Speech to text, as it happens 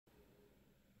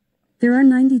There are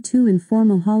 92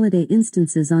 informal holiday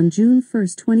instances on June 1,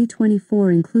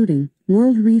 2024 including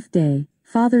World Reef Day,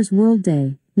 Father's World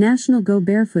Day, National Go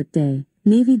Barefoot Day,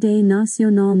 Navy Day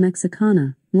Nacional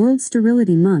Mexicana, World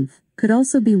Sterility Month, could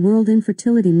also be World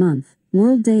Infertility Month,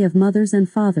 World Day of Mothers and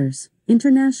Fathers,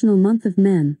 International Month of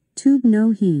Men, Tube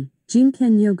no Hi,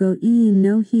 Jinken Yogo Ii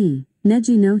no Hi,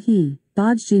 Neji no Hi,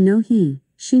 Bajji no Hi,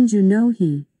 Shinju no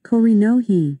Hi, Kori no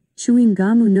Hi,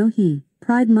 Chuingamu no Hi,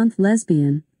 Pride Month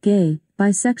Lesbian, Gay,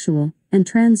 Bisexual, and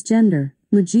Transgender,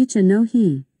 Mujicha no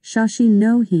Hi, Shashin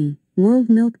no Hi, World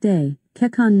Milk Day,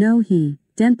 Kekon no Hi,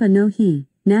 Denpa no Hi,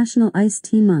 National Iced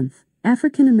Tea Month,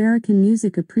 African American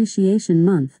Music Appreciation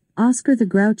Month, Oscar the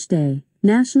Grouch Day,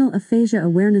 National Aphasia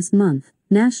Awareness Month,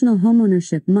 National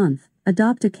Homeownership Month,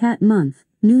 Adopt a Cat Month,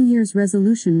 New Year's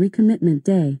Resolution Recommitment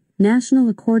Day, National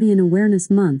Accordion Awareness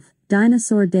Month,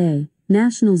 Dinosaur Day,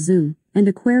 National Zoo and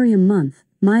Aquarium Month,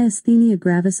 Myasthenia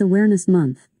Gravis Awareness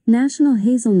Month, National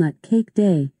Hazelnut Cake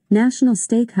Day, National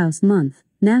Steakhouse Month,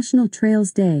 National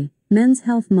Trails Day, Men's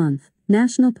Health Month,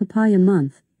 National Papaya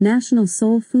Month, National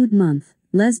Soul Food Month,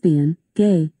 Lesbian,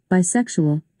 Gay,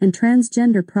 Bisexual, and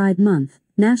Transgender Pride Month,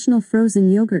 National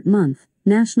Frozen Yogurt Month,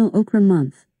 National Okra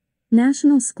Month,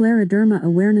 National Scleroderma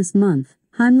Awareness Month,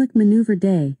 Heimlich Maneuver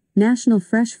Day, National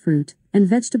Fresh Fruit and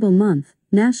Vegetable Month,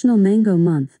 National Mango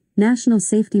Month, National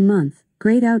Safety Month,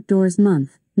 Great Outdoors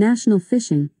Month, National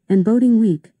Fishing and Boating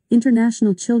Week,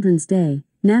 International Children's Day,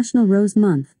 National Rose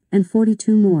Month, and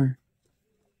 42 more.